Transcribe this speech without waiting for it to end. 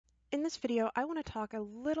In this video, I want to talk a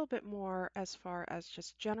little bit more as far as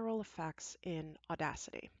just general effects in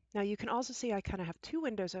Audacity. Now you can also see I kind of have two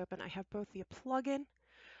windows open. I have both the plugin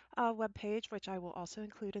web page, which I will also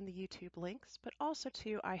include in the YouTube links, but also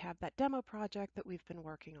too I have that demo project that we've been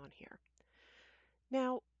working on here.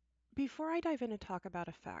 Now, before I dive in and talk about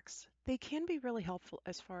effects, they can be really helpful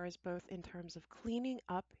as far as both in terms of cleaning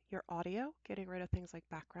up your audio, getting rid of things like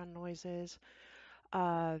background noises,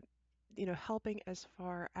 uh, helping as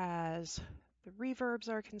far as the reverbs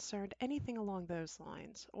are concerned, anything along those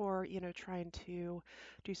lines, or, trying to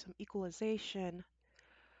do some equalization.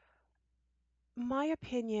 My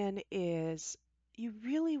opinion is you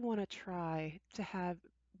really want to try to have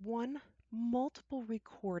multiple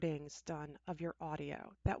recordings done of your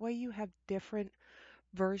audio. That way you have different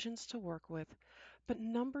versions to work with. But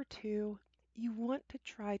number two, you want to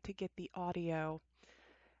try to get the audio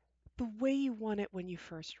the way you want it when you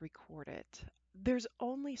first record it. There's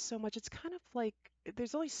only so much, it's kind of like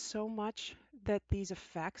there's only so much that these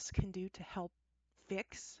effects can do to help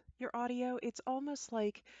fix your audio. It's almost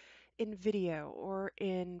like in video or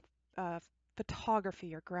in uh,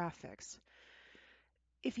 photography or graphics.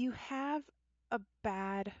 If you have a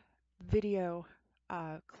bad video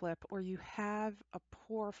clip or you have a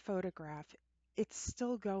poor photograph, it's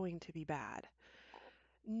still going to be bad.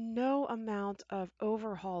 No amount of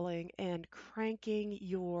overhauling and cranking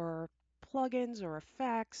your plugins or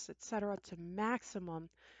effects, etc., to maximum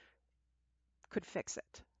could fix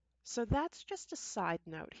it. So that's just a side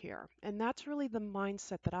note here. And that's really the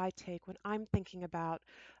mindset that I take when I'm thinking about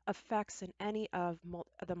effects in any of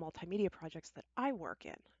the multimedia projects that I work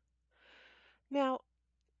in. Now,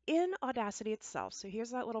 in Audacity itself, so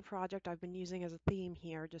here's that little project I've been using as a theme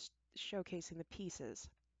here, just showcasing the pieces.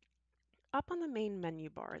 Up on the main menu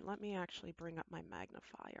bar, and let me actually bring up my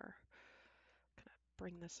magnifier. I'm gonna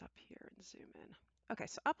bring this up here and zoom in. Okay,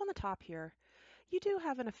 so up on the top here, you do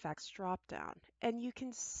have an effects drop down, and you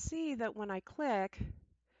can see that when I click,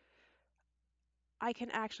 I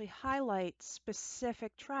can actually highlight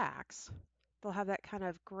specific tracks. They'll have that kind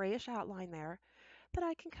of grayish outline there that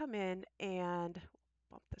I can come in and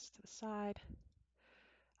bump this to the side.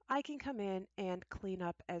 I can come in and clean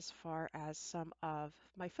up as far as some of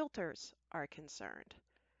my filters are concerned.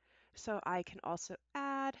 So I can also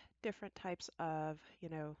add different types of,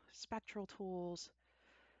 spectral tools,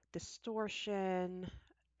 distortion,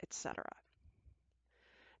 etc.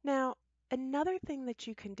 Now, another thing that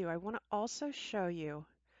you can do, I want to also show you,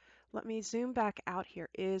 let me zoom back out here,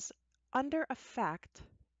 is under Effect,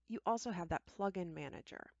 you also have that plugin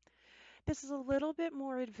manager. This is a little bit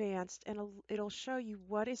more advanced and it'll show you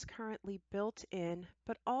what is currently built in,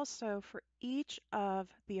 but also for each of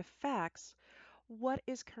the effects, what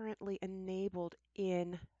is currently enabled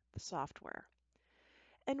in the software.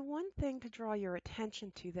 And one thing to draw your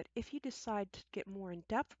attention to, that if you decide to get more in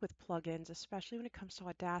depth with plugins, especially when it comes to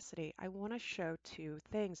Audacity, I want to show two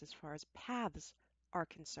things as far as paths are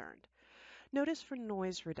concerned. Notice for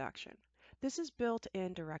noise reduction, this is built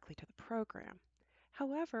in directly to the program.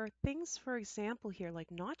 However, things, for example, here like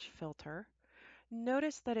notch filter,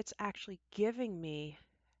 notice that it's actually giving me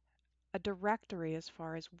a directory as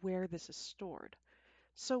far as where this is stored.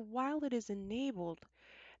 So while it is enabled,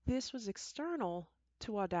 this was external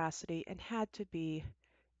to Audacity and had to be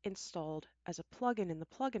installed as a plugin in the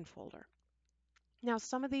plugin folder. Now,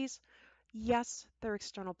 some of these, yes, they're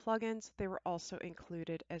external plugins. They were also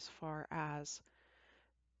included as far as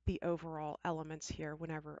the overall elements here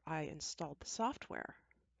whenever I installed the software.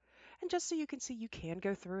 And just so you can see, you can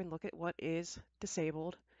go through and look at what is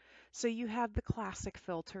disabled. So you have the classic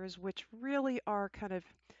filters, which really are kind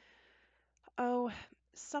of,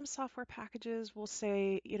 some software packages will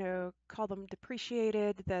say, call them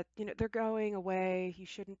depreciated, that, they're going away, you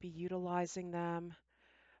shouldn't be utilizing them.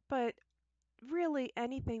 But really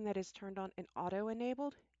anything that is turned on and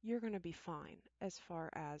auto-enabled, you're going to be fine as far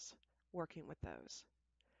as working with those.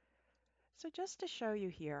 So just to show you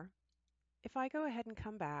here, if I go ahead and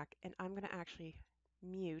come back and I'm going to actually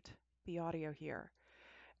mute the audio here,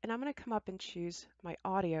 and I'm going to come up and choose my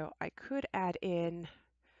audio, I could add in,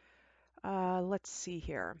 let's see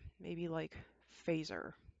here, maybe like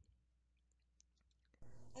phaser.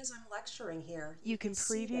 As I'm lecturing here, You you can can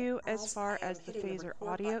see that preview as as I far am as the hitting the phaser record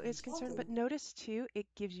audio button and is concerned, but talking, notice too, it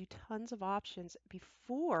gives you tons of options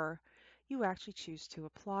before you actually choose to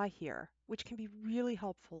apply here, which can be really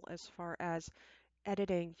helpful as far as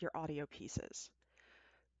editing your audio pieces.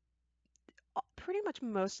 Pretty much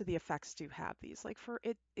most of the effects do have these. Like for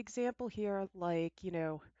example here, like,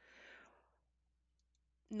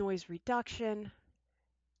 noise reduction.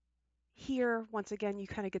 Here, once again, you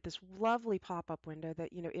kind of get this lovely pop-up window that,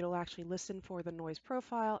 it'll actually listen for the noise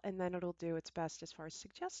profile, and then it'll do its best as far as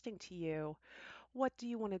suggesting to you what do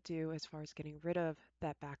you want to do as far as getting rid of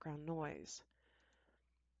that background noise.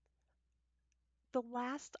 The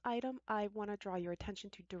last item I want to draw your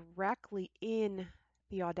attention to directly in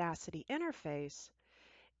the Audacity interface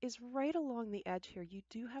is right along the edge here. You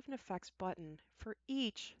do have an effects button for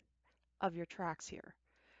each of your tracks here.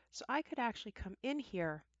 So I could actually come in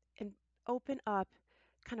here and open up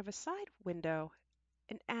kind of a side window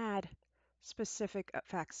and add specific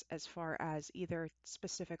effects as far as either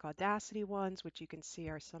specific Audacity ones, which you can see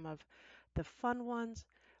are some of the fun ones,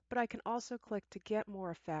 but I can also click to get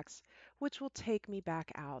more effects, which will take me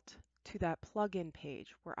back out to that plugin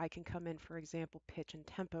page where I can come in, for example, pitch and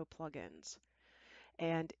tempo plugins,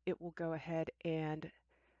 and it will go ahead and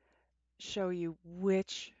show you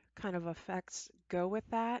which kind of effects go with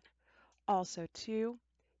that. Also, too,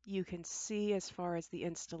 you can see as far as the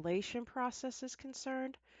installation process is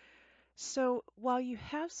concerned. So while you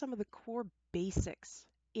have some of the core basics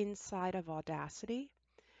inside of Audacity,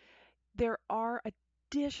 there are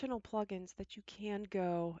additional plugins that you can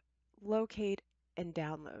go locate and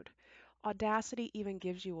download. Audacity even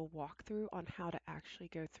gives you a walkthrough on how to actually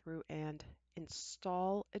go through and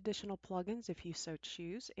install additional plugins if you so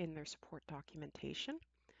choose in their support documentation.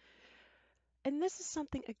 And this is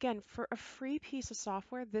something, again, for a free piece of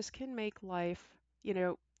software, this can make life,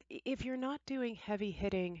 if you're not doing heavy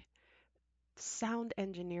hitting sound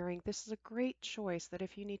engineering, this is a great choice that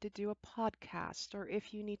if you need to do a podcast or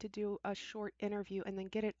if you need to do a short interview and then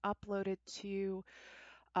get it uploaded to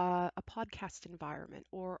a podcast environment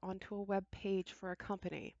or onto a web page for a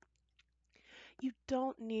company, you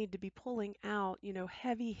don't need to be pulling out,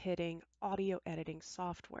 heavy hitting audio editing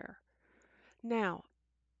software. Now,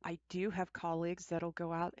 I do have colleagues that'll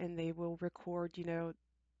go out and they will record,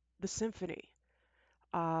 the symphony.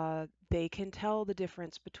 They can tell the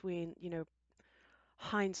difference between,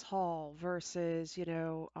 Heinz Hall versus,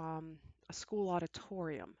 a school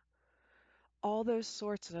auditorium. All those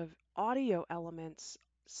sorts of audio elements,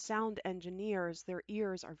 sound engineers, their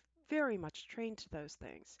ears are very much trained to those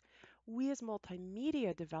things. We as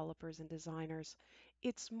multimedia developers and designers,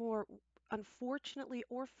 it's more, unfortunately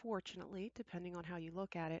or fortunately, depending on how you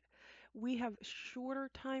look at it, we have shorter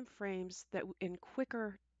time frames that in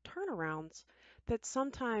quicker turnarounds that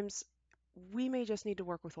sometimes we may just need to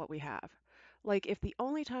work with what we have. Like if the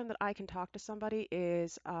only time that I can talk to somebody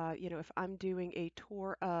is, if I'm doing a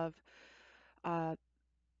tour of uh,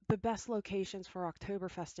 the best locations for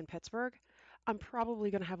Oktoberfest in Pittsburgh, I'm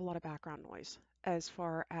probably going to have a lot of background noise as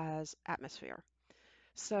far as atmosphere.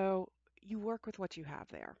 So you work with what you have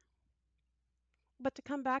there. But to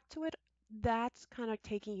come back to it, that's kind of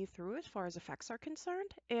taking you through as far as effects are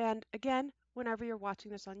concerned. And again, whenever you're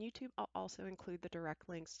watching this on YouTube, I'll also include the direct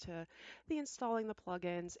links to the installing the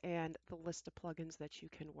plugins and the list of plugins that you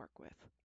can work with.